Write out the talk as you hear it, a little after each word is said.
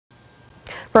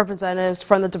Representatives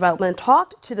from the development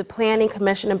talked to the Planning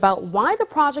Commission about why the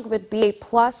project would be a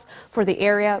plus for the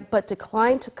area, but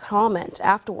declined to comment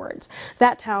afterwards.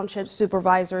 That township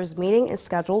supervisors meeting is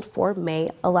scheduled for May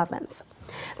 11th.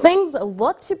 Things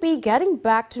look to be getting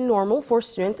back to normal for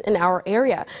students in our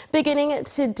area. Beginning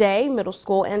today, middle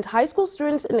school and high school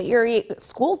students in the Erie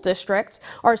School District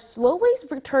are slowly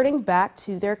returning back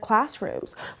to their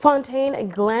classrooms. Fontaine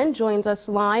Glenn joins us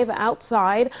live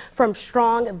outside from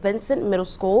Strong Vincent Middle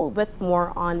School with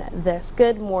more on this.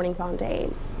 Good morning,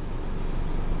 Fontaine.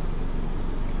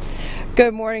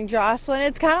 Good morning, Jocelyn.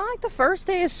 It's kind of like the first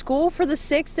day of school for the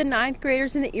 6th and 9th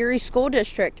graders in the Erie School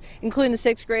District, including the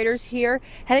 6th graders here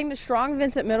heading to Strong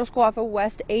Vincent Middle School off of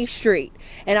West A Street.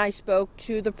 And I spoke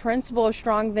to the principal of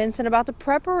Strong Vincent about the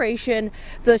preparation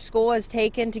the school has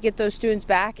taken to get those students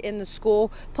back in the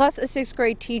school, plus a 6th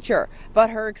grade teacher about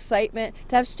her excitement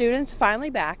to have students finally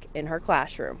back in her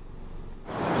classroom.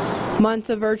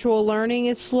 Months of virtual learning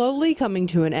is slowly coming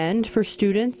to an end for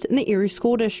students in the Erie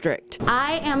School District.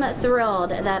 I am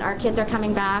thrilled that our kids are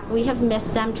coming back. We have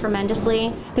missed them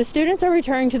tremendously. The students are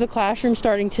returning to the classroom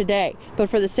starting today, but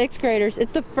for the 6th graders,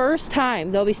 it's the first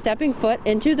time they'll be stepping foot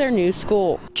into their new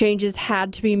school. Changes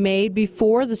had to be made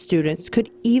before the students could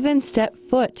even step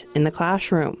foot in the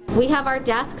classroom. We have our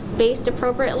desks spaced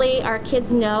appropriately. Our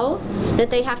kids know that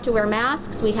they have to wear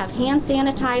masks. We have hand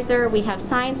sanitizer. We have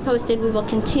signs posted. We will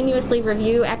continuously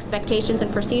review expectations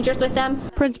and procedures with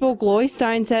them. Principal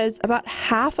Gloystein says about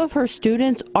half of her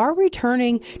students are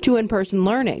returning to in-person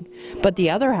learning, but the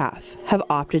other half have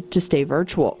opted to stay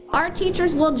virtual. Our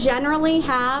teachers will generally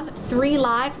have 3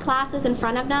 live classes in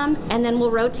front of them, and then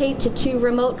we'll rotate to 2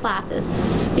 remote classes.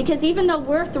 Because even though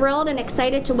we're thrilled and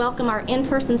excited to welcome our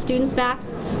in-person students back,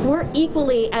 we're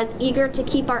equally as eager to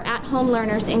keep our at-home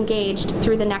learners engaged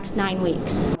through the next 9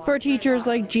 weeks. For teachers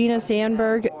like Gina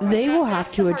Sandberg, they will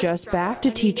have to adjust back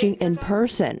to teaching in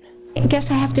person. I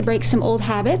guess I have to break some old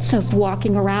habits of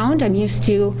walking around. I'm used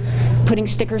to putting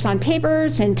stickers on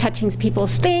papers and touching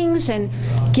people's things and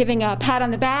giving a pat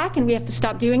on the back, and we have to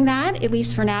stop doing that, at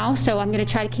least for now. So I'm going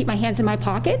to try to keep my hands in my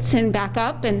pockets and back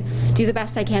up and do the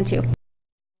best I can to.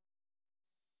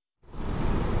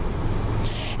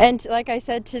 And like I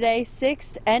said, today,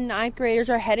 6th and 9th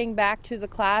graders are heading back to the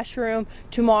classroom.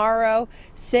 Tomorrow,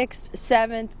 6th,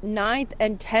 7th, 9th,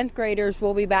 and 10th graders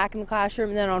will be back in the classroom.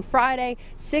 And then on Friday,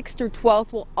 6th through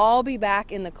 12th will all be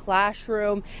back in the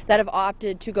classroom that have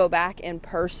opted to go back in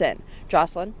person.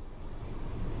 Jocelyn?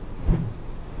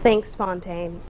 Thanks, Fontaine.